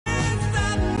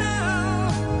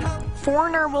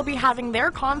Foreigner will be having their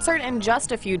concert in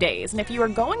just a few days, and if you are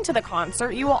going to the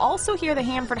concert, you will also hear the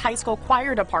Hanford High School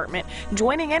Choir Department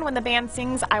joining in when the band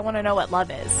sings I Wanna Know What Love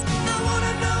Is.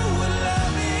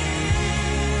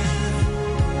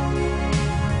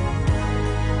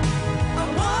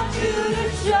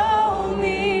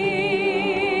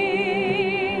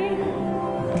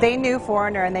 They knew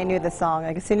Foreigner and they knew the song.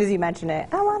 Like as soon as you mention it,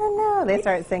 I want to know, they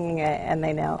start singing it and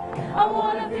they know. I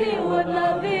want to feel what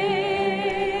love is.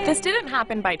 This didn't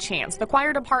happen by chance. The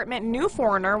choir department knew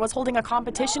Foreigner was holding a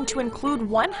competition to include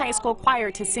one high school choir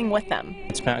to sing with them.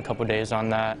 I spent a couple days on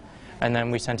that, and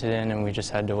then we sent it in and we just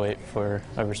had to wait for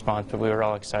a response, but we were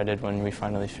all excited when we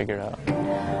finally figured out.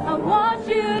 I want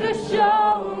you to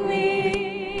show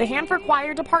me. The Hanford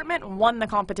Choir Department won the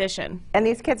competition. And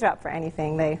these kids are up for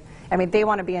anything. They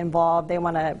want to be involved. They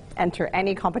want to enter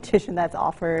any competition that's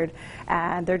offered,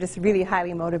 and they're just really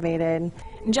highly motivated.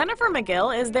 Jennifer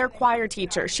McGill is their choir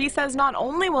teacher. She says not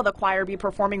only will the choir be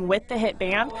performing with the hit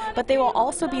band, but they will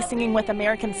also be singing with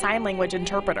American Sign Language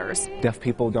interpreters. Deaf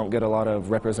people don't get a lot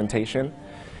of representation,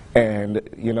 and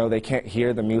they can't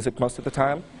hear the music most of the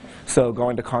time, so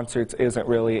going to concerts isn't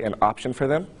really an option for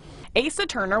them. Asa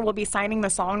Turner will be signing the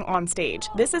song on stage.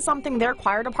 This is something their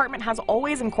choir department has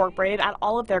always incorporated at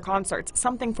all of their concerts,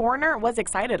 something Foreigner was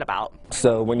excited about.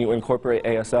 So when you incorporate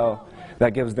ASL,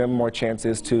 that gives them more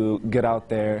chances to get out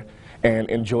there and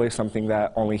enjoy something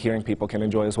that only hearing people can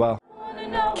enjoy as well.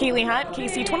 Kaylee Hunt,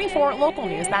 KC24, local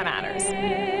news that matters.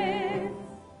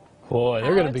 Boy,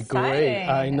 they're going to be great.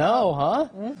 I know, huh?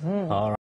 All right.